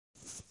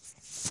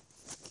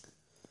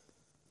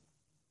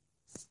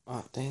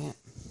Oh, dang it.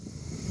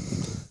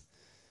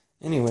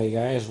 Anyway,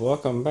 guys,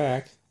 welcome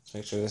back. Let's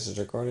make sure this is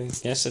recording.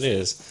 Yes, it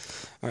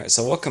is. Alright,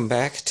 so welcome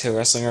back to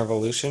Wrestling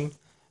Revolution.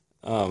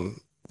 Um,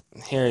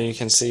 Here you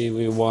can see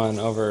we won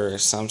over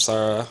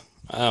Samsara.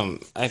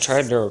 I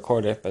tried to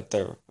record it, but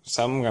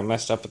something got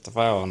messed up with the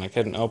file and I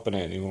couldn't open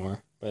it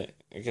anymore. But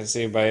you can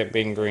see by it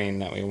being green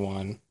that we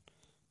won.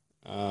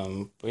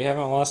 We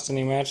haven't lost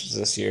any matches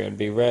this year. It'd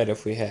be red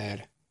if we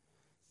had.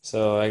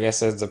 So I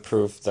guess that's the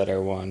proof that I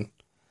won.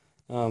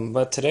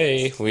 But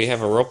today we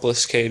have a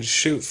ropeless cage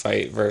shoot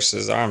fight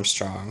versus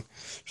Armstrong.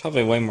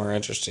 Probably way more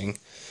interesting.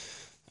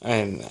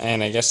 And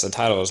I guess the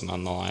title isn't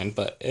on the line,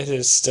 but it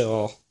is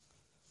still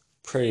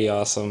pretty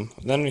awesome.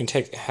 Then we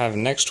have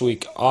next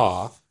week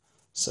off.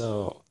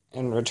 So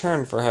in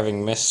return for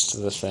having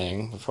missed the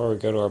thing, before we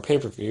go to our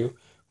pay-per-view,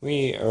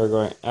 we are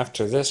going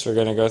after this we're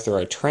going to go through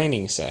our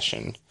training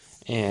session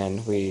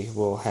and we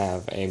will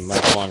have a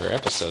much longer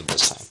episode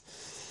this time.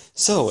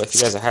 So, if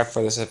you guys are hyped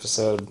for this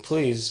episode,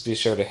 please be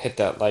sure to hit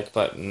that like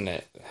button.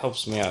 It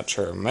helps me out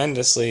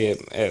tremendously.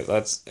 It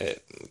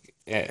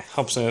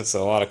helps me with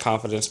a lot of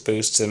confidence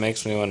boosts. It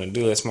makes me want to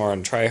do this more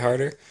and try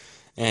harder.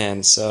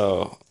 And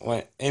so,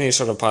 any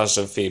sort of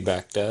positive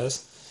feedback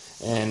does.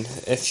 And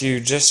if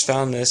you just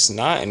found this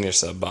not in your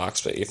sub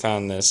box, but you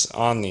found this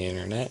on the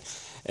internet,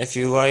 if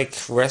you like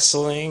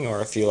wrestling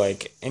or if you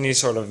like any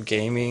sort of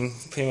gaming,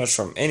 pretty much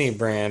from any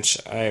branch,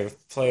 I've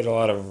played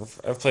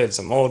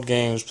some old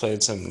games,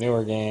 played some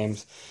newer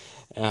games.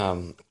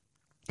 Um,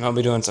 I'll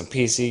be doing some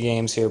PC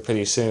games here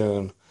pretty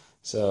soon.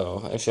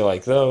 So if you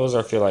like those, or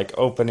if you like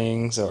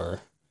openings or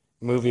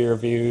movie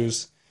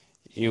reviews,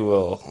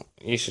 you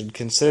should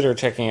consider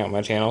checking out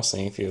my channel,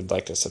 seeing if you would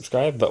like to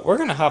subscribe. But we're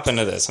gonna hop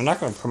into this. I'm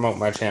not gonna promote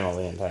my channel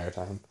the entire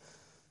time.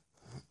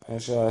 I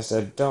just realized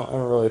I don't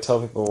ever really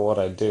tell people what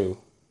I do.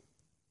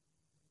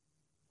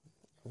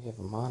 We have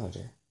a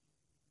monitor.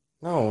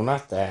 No,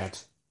 not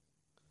that.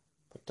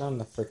 Put down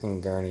the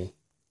freaking gurney.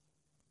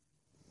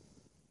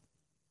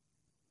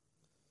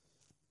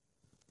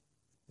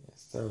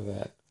 Yes, throw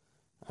that.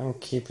 I'm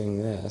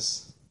keeping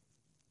this.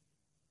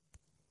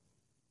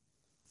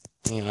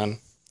 Hang on.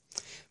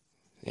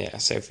 Yeah,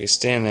 so if you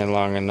stand there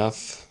long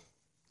enough.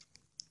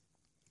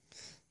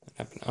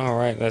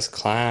 Alright, let's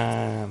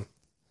climb.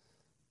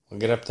 We'll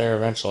get up there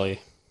eventually.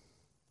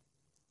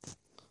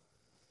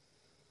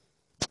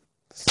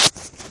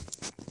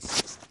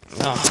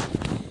 Oh,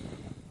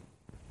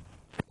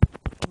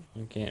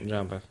 I can't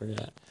jump, I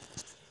forgot.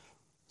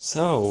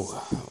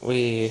 So,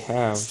 we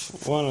have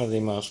one of the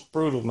most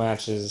brutal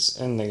matches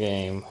in the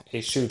game, a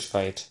shoot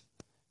fight.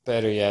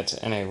 Better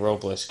yet, in a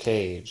ropeless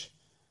cage.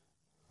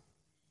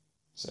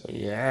 So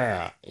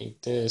yeah, eat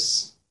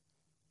this.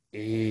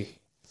 Eat.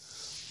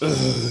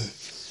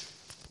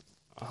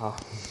 Uh,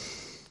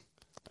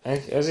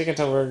 as you can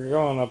tell, we're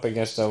going up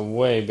against a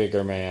way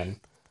bigger man.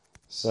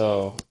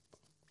 So,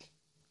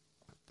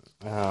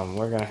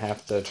 we're gonna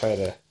have to try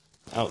to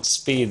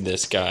outspeed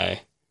this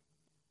guy.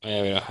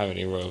 Yeah, we don't have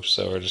any ropes,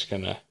 so we're just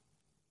gonna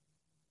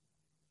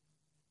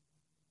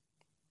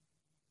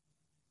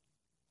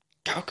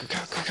go, go, go,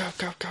 go, go,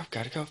 go, go.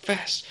 Gotta go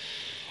fast.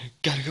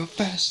 Gotta go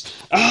fast.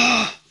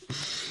 Ah!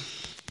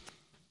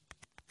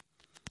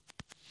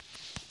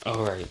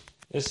 Alright.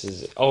 This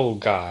is. Oh,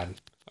 God.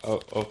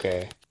 Oh,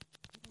 okay.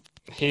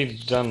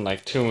 He's done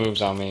like two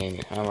moves on me,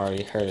 and I'm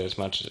already hurt as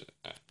much.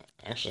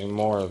 Actually,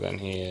 more than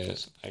he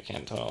is. I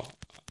can't tell.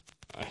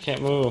 I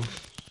can't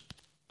move.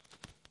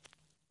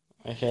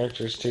 My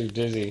character's too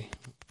dizzy.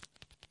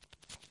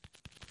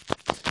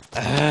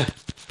 Ah,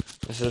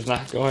 this is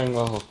not going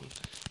well.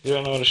 You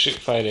don't know what a shoot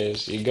fight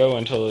is. You go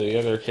until the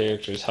other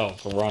character's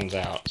health runs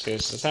out. See,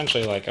 it's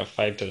essentially like a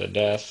fight to the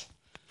death.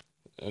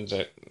 It's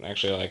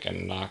actually like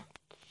a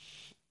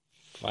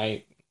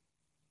fight,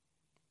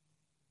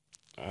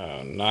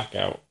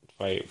 knockout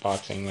fight,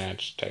 boxing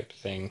match type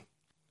thing.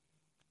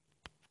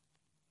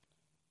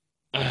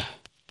 Ah,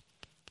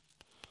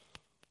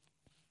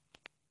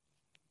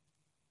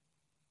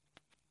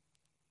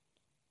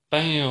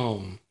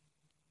 bam!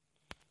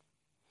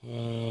 What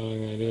am I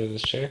gonna do with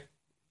this chair?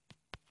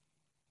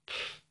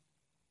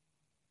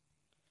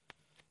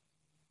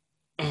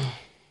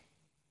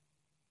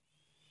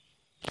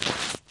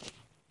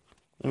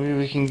 Maybe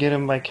we can get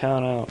him by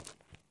count out.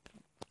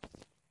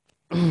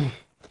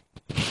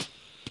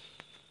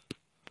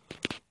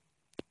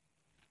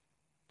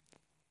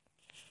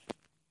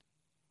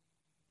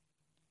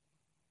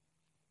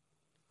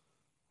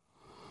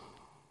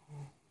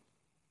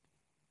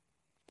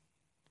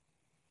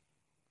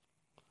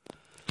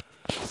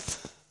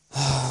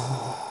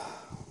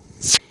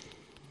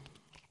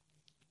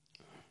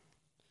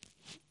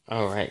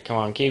 Alright, come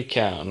on, keep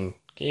counting.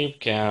 Keep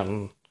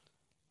counting.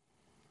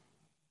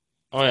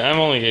 Oh, wait, I'm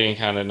only getting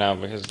counted now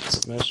because it's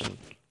submission.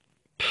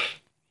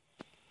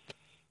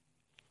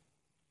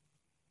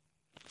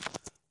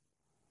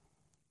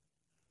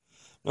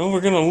 No, we're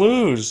gonna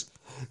lose.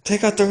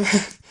 Take out the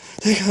ref.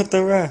 Take out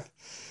the ref.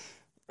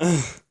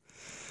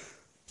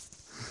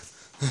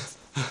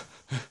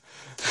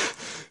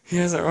 He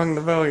hasn't rung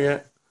the bell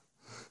yet.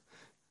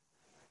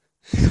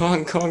 Come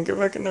on, get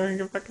back in the ring,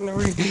 get back in the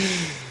ring.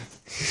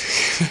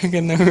 Get back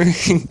in the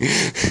ring.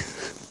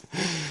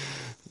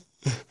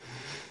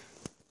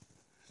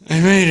 I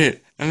made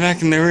it. I'm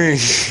back in the ring.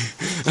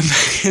 I'm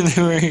back in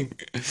the ring.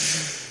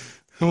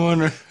 Come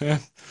on,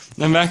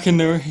 I'm back in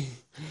the ring.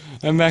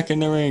 I'm back in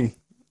the ring.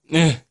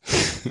 Yeah.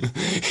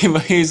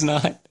 But he's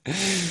not.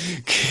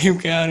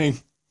 Keep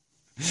counting.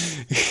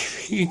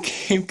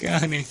 Keep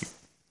counting.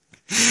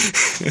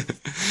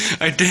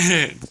 I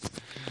did it.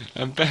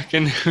 I'm back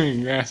in the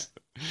ring, guys.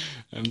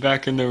 I'm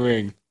back in the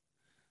ring.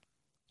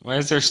 Why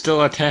is there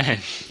still a 10?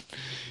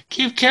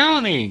 Keep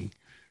counting.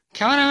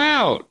 Count him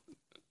out.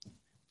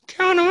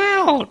 Count him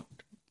out.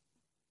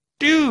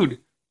 Dude,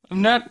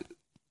 I'm not...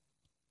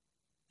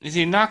 Is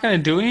he not going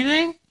to do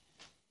anything?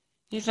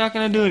 He's not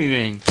going to do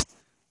anything.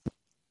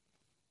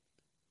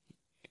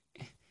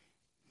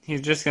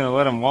 He's just going to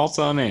let him waltz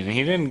on in.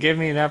 He didn't give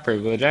me that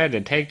privilege. I had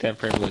to take that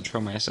privilege for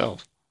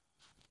myself.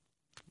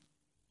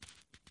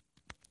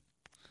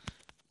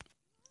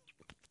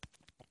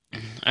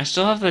 I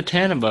still have the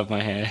 10 above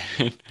my head.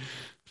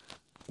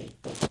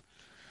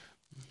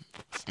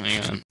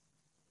 Hang on.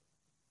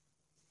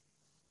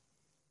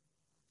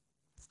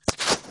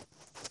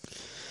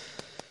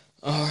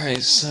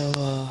 Alright, so,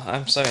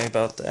 I'm sorry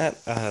about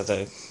that.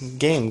 The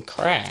game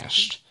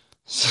crashed.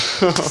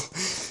 So,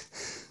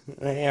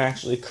 it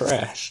actually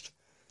crashed.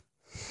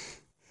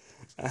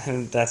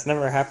 And that's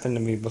never happened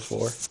to me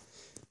before.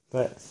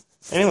 But,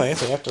 anyway,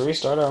 we have to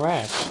restart our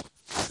match.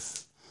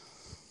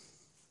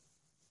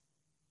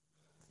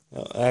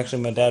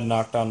 Actually, my dad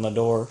knocked on the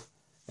door,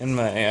 and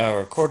my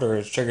recorder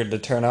is triggered to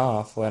turn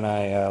off when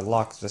I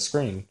locked the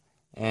screen.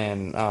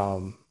 And,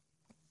 when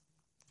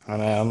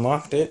I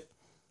unlocked it,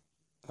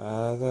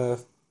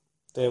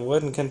 it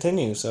wouldn't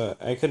continue, so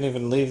I couldn't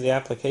even leave the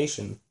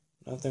application.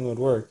 Nothing would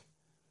work.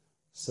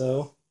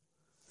 So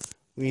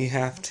we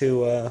have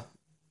to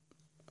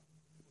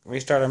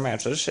restart our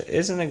match, which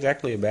isn't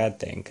exactly a bad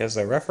thing, because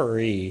the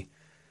referee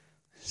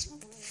is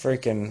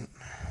freaking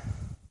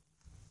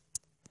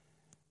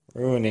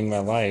ruining my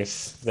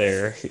life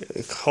there,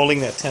 holding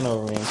that 10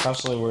 over me. I'm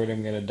constantly worried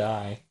I'm gonna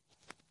die.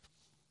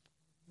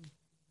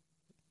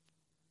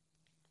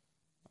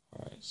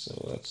 Alright,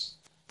 so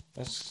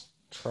let's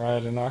try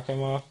to knock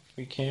him off if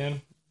we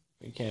can.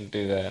 We can't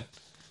do that.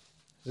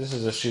 This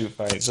is a shoot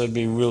fight, so it'd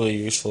be really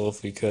useful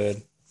if we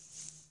could.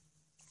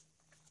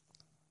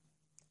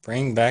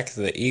 Bring back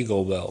the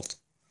Eagle Belt.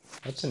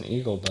 What's an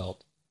Eagle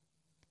Belt?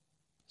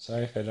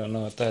 Sorry if I don't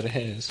know what that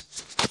is.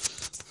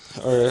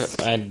 Or,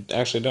 I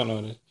actually don't know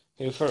what it is.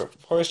 Okay,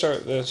 before we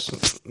start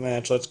this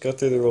match, let's go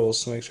through the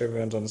rules to make sure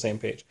everyone's on the same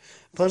page.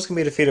 Opponents can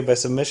be defeated by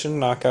submission,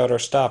 knockout, or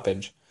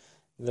stoppage.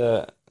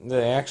 The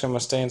action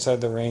must stay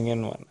inside the ring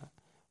and whatnot.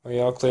 Are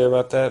you all clear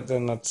about that?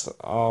 Then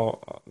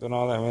all that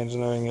remains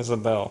in the ring is the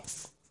bell.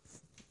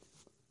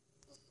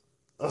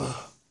 Ugh.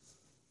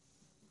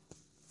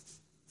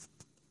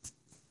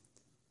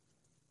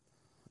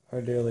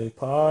 Orderly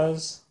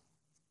pause.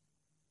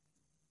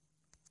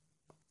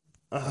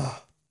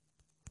 Ugh.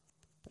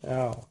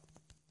 Ow.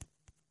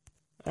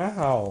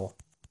 Ow.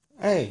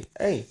 Hey,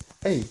 hey,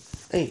 hey,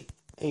 hey,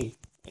 hey,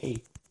 hey,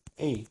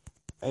 hey,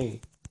 hey,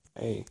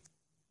 hey.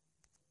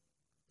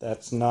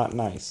 That's not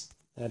nice.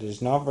 That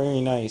is not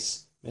very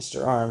nice,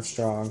 Mr.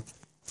 Armstrong.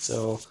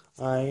 So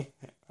I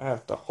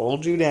have to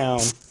hold you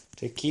down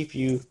to keep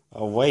you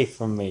away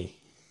from me.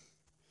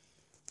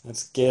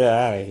 Let's get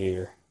out of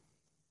here.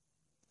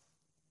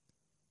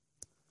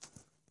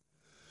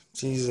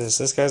 Jesus,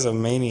 this guy's a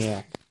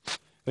maniac.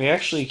 We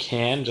actually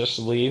can just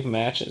leave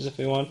matches if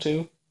we want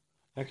to.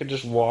 I could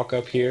just walk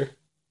up here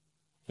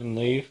and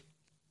leave.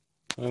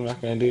 I'm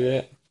not gonna do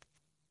that.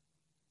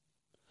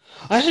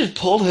 I just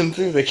pulled him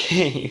through the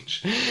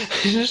cage.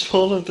 I just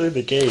pulled him through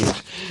the cage.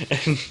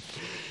 And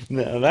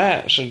now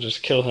that should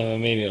just kill him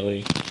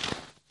immediately.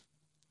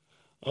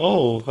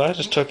 Oh, I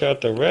just took out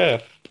the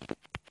ref.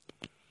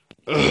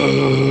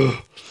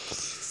 Ugh.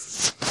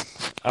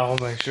 I'll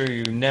make sure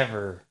you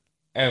never,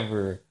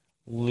 ever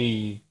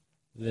leave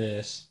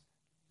this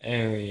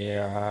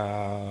area.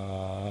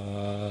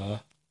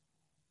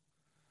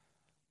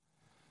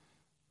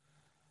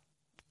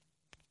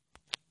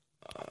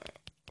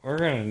 We're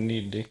gonna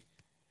need to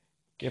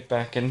get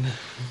back in the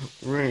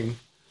ring.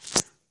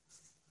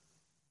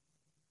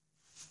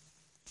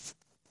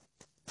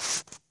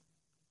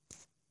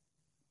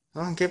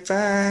 I'll get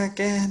back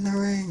in the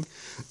ring.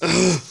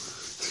 Ugh.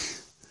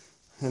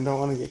 I don't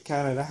want to get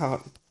counted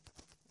out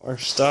or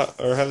stop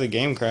or have the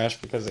game crash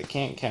because it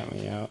can't count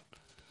me out.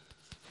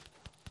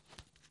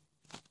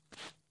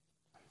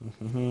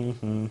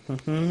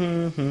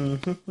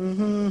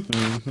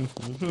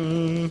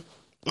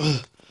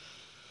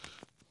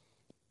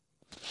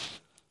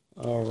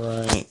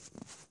 Alright.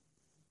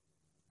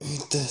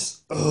 Eat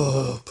this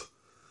up.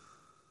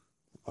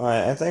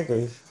 Alright, I think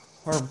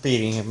we're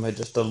beating him by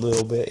just a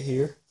little bit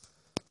here.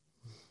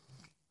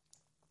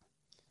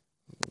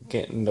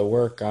 Getting to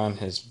work on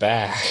his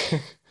back.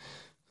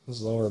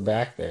 His lower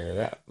back there.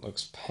 That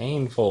looks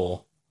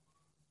painful.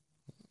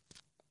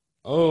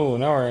 Oh,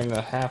 now we're in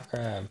the half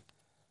crab.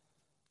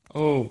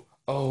 Oh,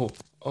 Oh,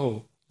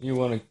 oh, you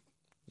wanna,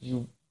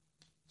 you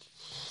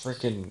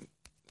freaking,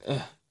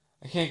 I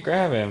can't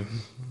grab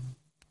him.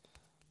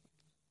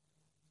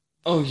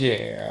 Oh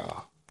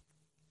yeah,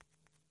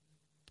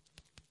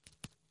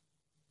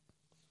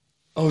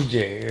 oh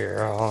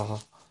yeah.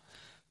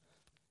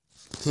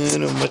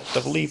 Hit him with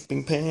the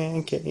leaping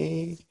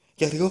pancake.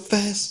 Gotta go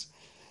fast,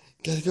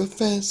 gotta go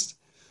fast,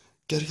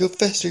 gotta go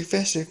faster,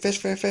 faster,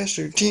 faster,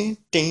 faster.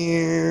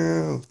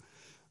 Damn.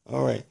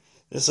 All right,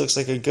 this looks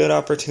like a good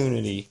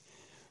opportunity.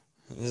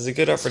 This is a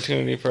good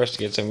opportunity for us to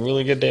get some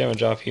really good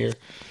damage off here.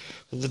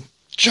 With the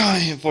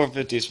giant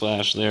 450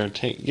 splash there,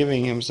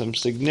 giving him some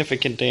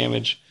significant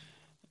damage.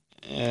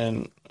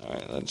 And,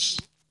 alright, let's.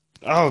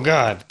 Oh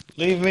god!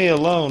 Leave me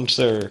alone,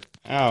 sir!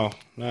 Ow,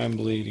 now I'm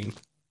bleeding.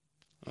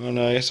 Oh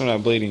no, I guess I'm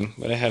not bleeding,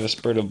 but I had a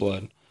spurt of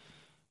blood.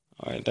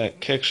 Alright, that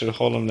kick should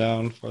hold him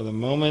down for the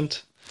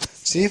moment.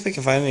 See if we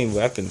can find any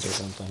weapons or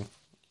something.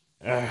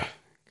 Ugh,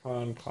 come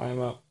on,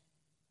 climb up.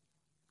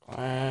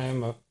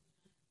 Climb up.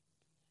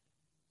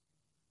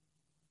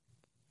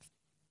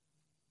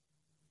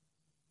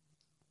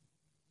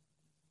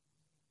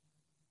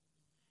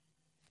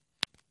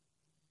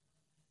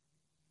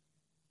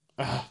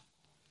 Ah,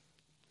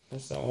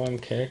 that's that one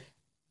kick.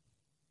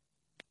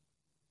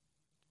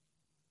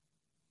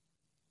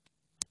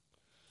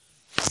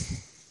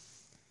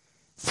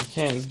 I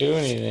can't do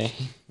anything.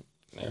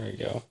 There we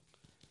go.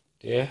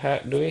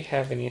 Do we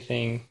have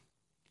anything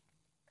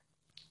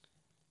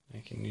I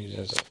can use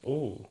as a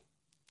ooh,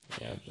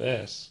 yeah,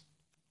 this.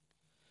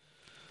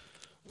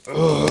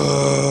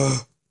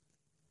 Where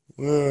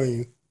are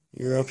you?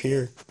 You're up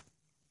here.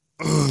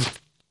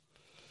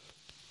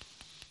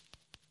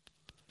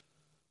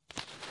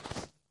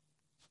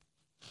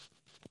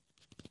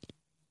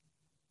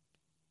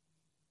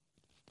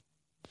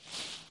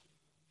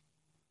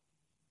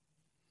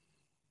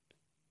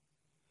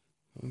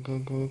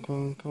 Come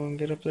on,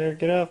 get up there,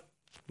 get up.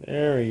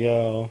 There we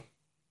go.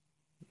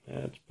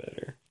 That's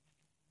better.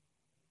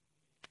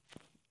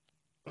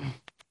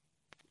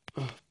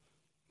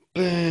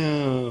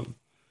 Bam!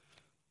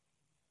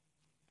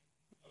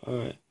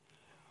 Alright.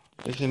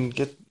 I can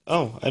get.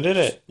 Oh, I did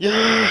it!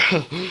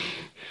 Yeah!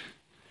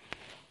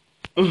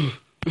 Alright,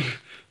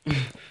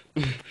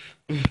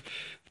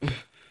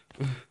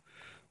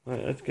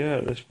 let's get out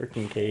of this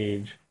freaking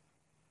cage.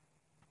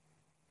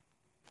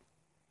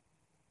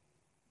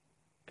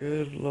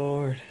 Good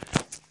lord.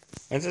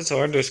 Why is it so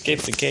hard to escape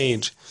the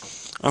cage?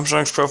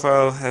 Armstrong's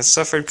profile has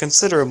suffered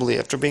considerably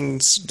after being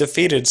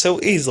defeated so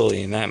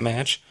easily in that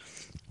match.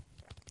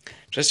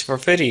 Jesse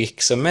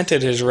Forfetti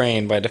cemented his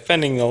reign by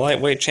defending the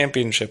lightweight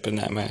championship in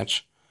that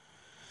match.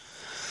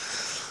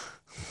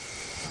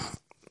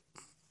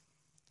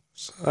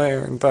 So I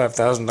earned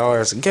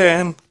 $5,000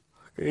 again, like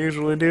I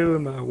usually do,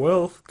 and my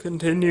wealth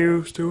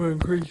continues to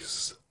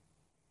increase.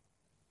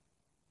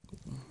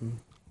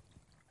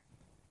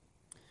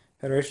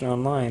 Federation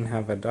Online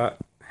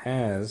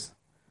has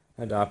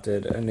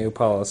adopted a new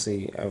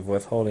policy of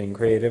withholding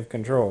creative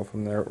control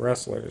from their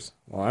wrestlers.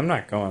 Well, I'm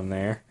not going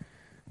there.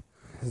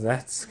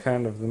 That's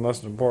kind of the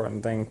most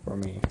important thing for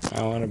me.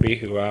 I want to be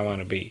who I want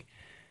to be.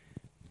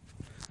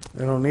 I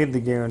don't need the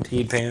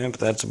guaranteed payment,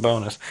 but that's a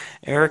bonus.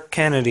 Eric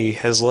Kennedy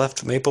has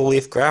left Maple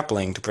Leaf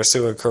Grappling to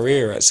pursue a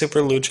career at Super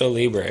Lucha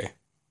Libre.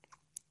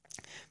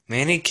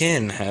 Manny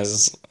Quinn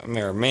has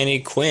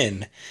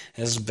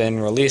been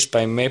released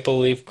by Maple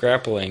Leaf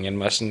Grappling and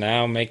must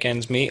now make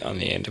ends meet on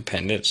the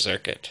independent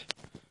circuit.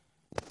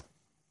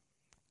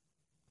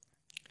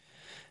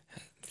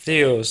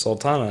 Theo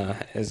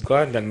Sultana is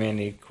glad that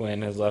Manny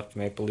Quinn has left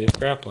Maple Leaf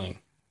Grappling.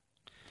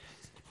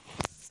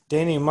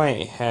 Danny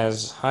White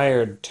has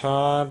hired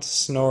Todd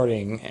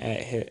Snorting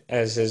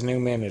as his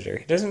new manager.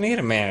 He doesn't need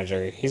a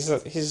manager. He's the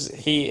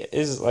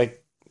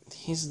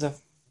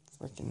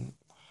freaking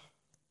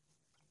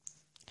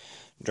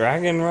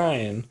Dragon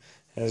Ryan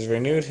has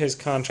renewed his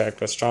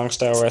contract with Strong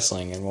Style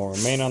Wrestling and will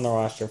remain on the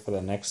roster for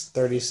the next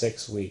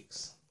 36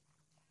 weeks.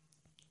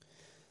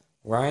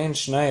 Ryan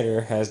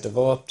Schneider has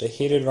developed a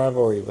heated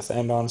rivalry with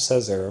Endon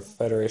Cesar of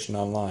Federation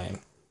Online.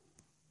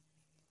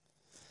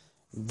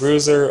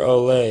 Bruiser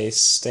Ole's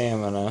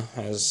stamina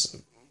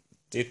has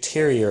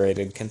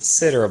deteriorated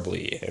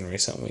considerably in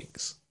recent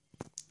weeks.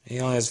 He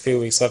only has a few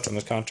weeks left on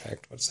his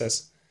contract. What's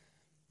this?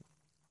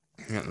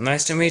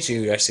 Nice to meet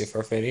you, Jesse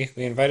Forfetti.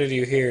 We invited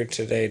you here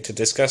today to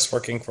discuss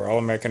working for All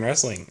American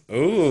Wrestling.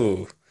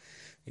 Ooh!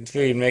 We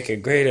feel you'd make a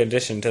great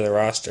addition to the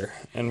roster,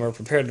 and we're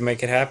prepared to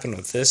make it happen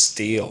with this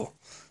deal.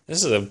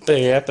 This is a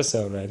big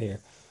episode right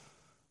here.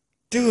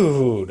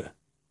 Dude!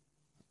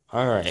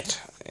 Alright.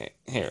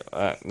 Here,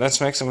 let's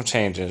make some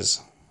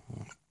changes.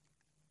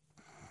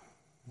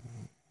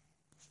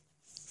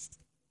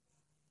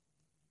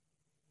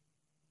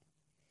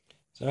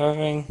 So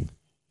having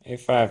a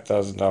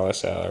 $5,000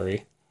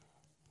 salary.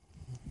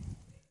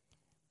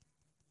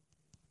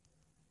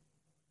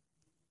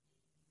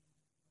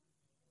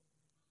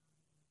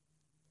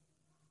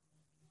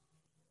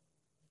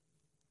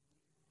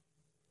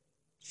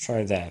 Let's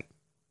try that.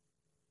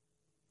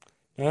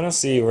 Now, I don't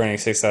see you earning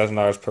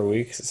 $6,000 per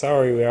week. The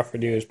salary we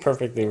offered you is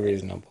perfectly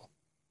reasonable.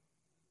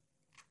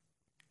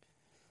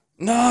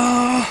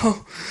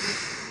 No!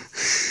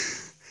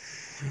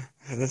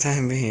 For the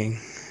time being.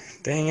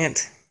 Dang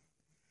it.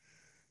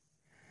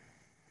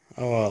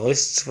 Oh well, at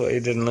least we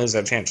didn't lose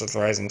our chance with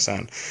Rising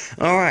Sun.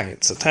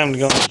 Alright, so time to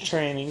go into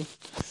training.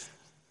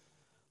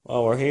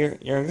 While we're here,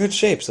 you're in good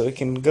shape, so we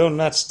can go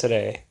nuts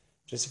today.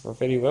 Jesse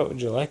Perfetti, what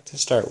would you like to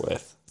start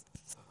with?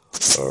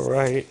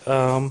 Alright,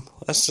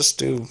 let's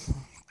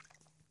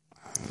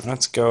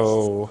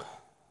go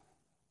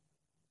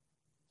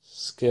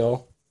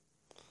skill.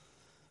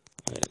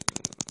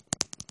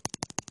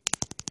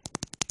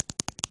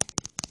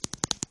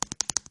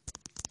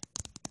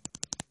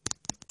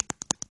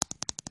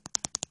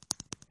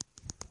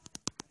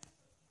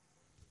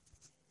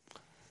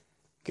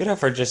 Good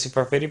effort, Jesse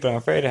Perfetti, but I'm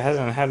afraid it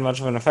hasn't had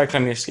much of an effect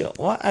on your skill.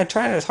 What? I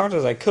tried as hard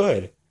as I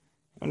could.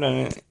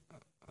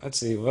 Let's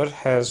see, what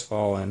has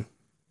fallen?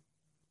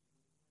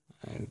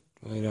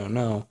 We don't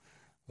know.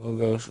 We'll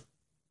go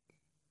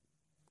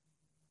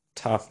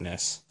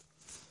toughness.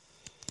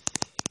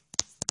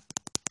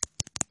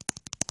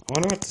 I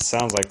wonder what this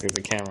sounds like through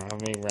the camera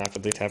of me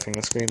rapidly tapping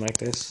the screen like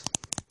this.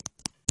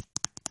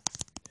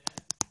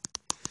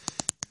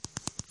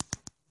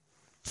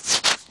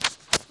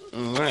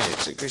 Alright,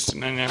 it's increased to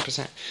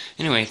 99%.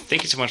 Anyway,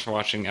 thank you so much for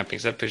watching. That being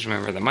said, please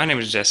remember that my name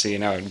is Jesse,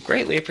 and I would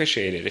greatly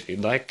appreciate it if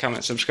you'd like,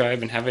 comment,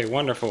 subscribe, and have a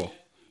wonderful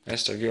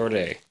rest of your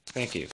day. Thank you.